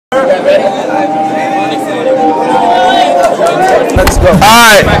Let's go.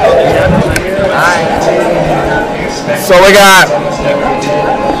 Alright. So we got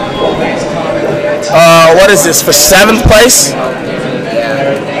what is this for 7th place?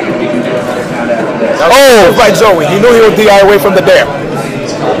 Oh, by Joey. He knew he would DI away from the dare.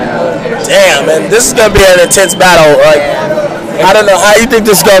 Damn, man, this is gonna be an intense battle. Like, I don't know how you think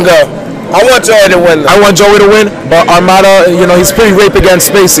this is gonna go. I want Joey to win. I want Joey to win, but Armada, you know, he's pretty rape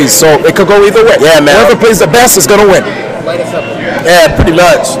against Spacey, so it could go either way. Yeah, man. Whoever plays the best is gonna win. Yeah, pretty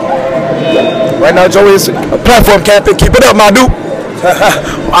much. Right now, Joey is a platform captain. Keep it up, my dude.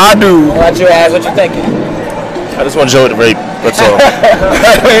 I do. What you ask? What you thinking? I just want Joey to rape. That's all.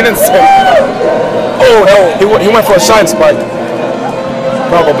 Oh no, he went for a shine spike.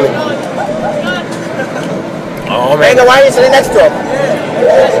 Probably. Oh man. Why are you sitting next to him?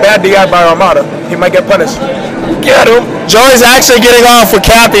 Bad DI by Armada. He might get punished. Get him. Joey's actually getting off with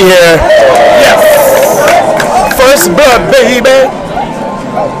Cappy here. Yes. First blood, baby.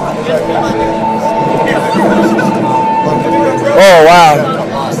 Oh wow.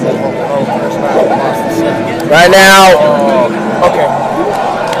 Right now. Okay.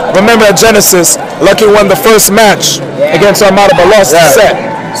 Remember at Genesis, Lucky won the first match against Armada but lost the set.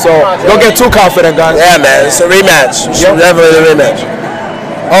 So don't get too confident, guys. Yeah, man, it's a rematch. Yep. Definitely a rematch.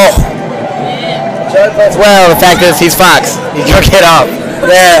 Oh. Well, the fact is he's Fox. He's gonna get off.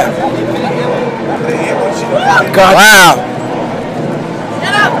 Yeah. God. Wow.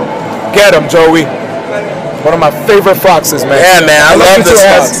 Get him, Joey. One of my favorite Foxes, man. Yeah, man, I love this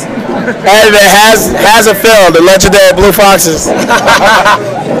Fox. And it has a fill, the legendary Blue Foxes.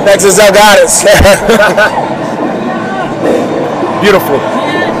 Next is Zelgadis. Beautiful.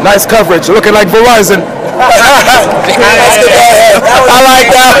 Nice coverage. Looking like Verizon. I like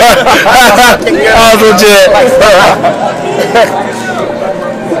that. That was legit.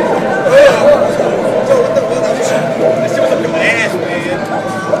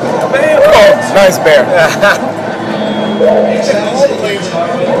 Oh, nice bear.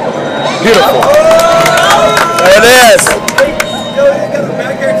 Beautiful. There it is.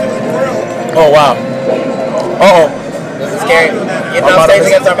 Oh, wow. Uh-oh. This is scary. Getting off stage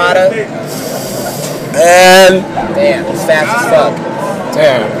against Armada. And... Damn, it's fast as fuck.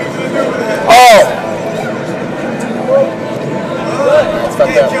 Damn. Oh! It's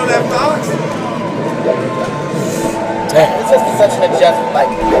fucked up. Damn. It's just such an adjustment,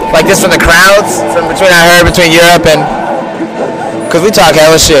 like this from the crowds, from between Europe and... Because we talk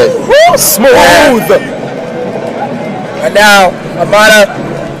hella shit. Woo, smooth! Yeah. And now, Armada,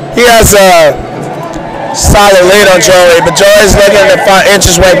 he has a solid lead on Joey, but Joey's looking to inch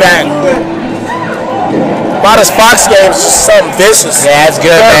his way back. Armada's Fox game is just something vicious. Yeah, it's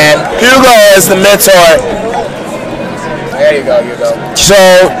good, man. Hugo is the mentor. There you go, Hugo. So,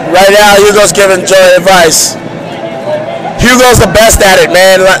 right now, Hugo's giving Joey advice. Hugo's the best at it,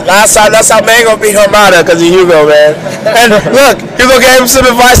 man. Last time, that's how Mango beat Armada, because of Hugo, man. And look, Hugo gave him some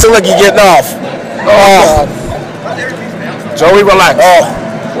advice, and look, he's getting off. Oh. Joey, relax. Oh.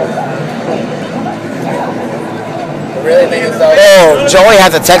 I really think it's oh, Joey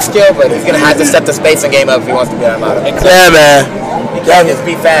has a tech skill, but he's going to have to step the spacing game up if he wants to beat Armada. Yeah, man. He can't just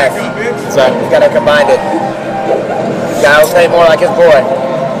be fast. So he's got to combine it. He's got to play more like his boy,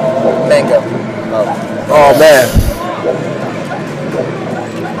 Mango. Oh, man.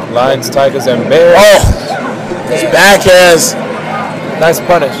 Lions, tigers, and bears. Oh, his backhand. Nice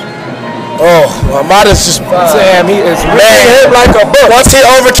punish. Oh, Armada's just damn. He is man hit like a book. Once he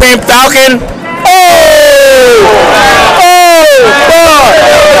overcame Falcon. Oh! Oh! God!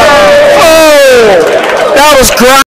 Oh! That was great.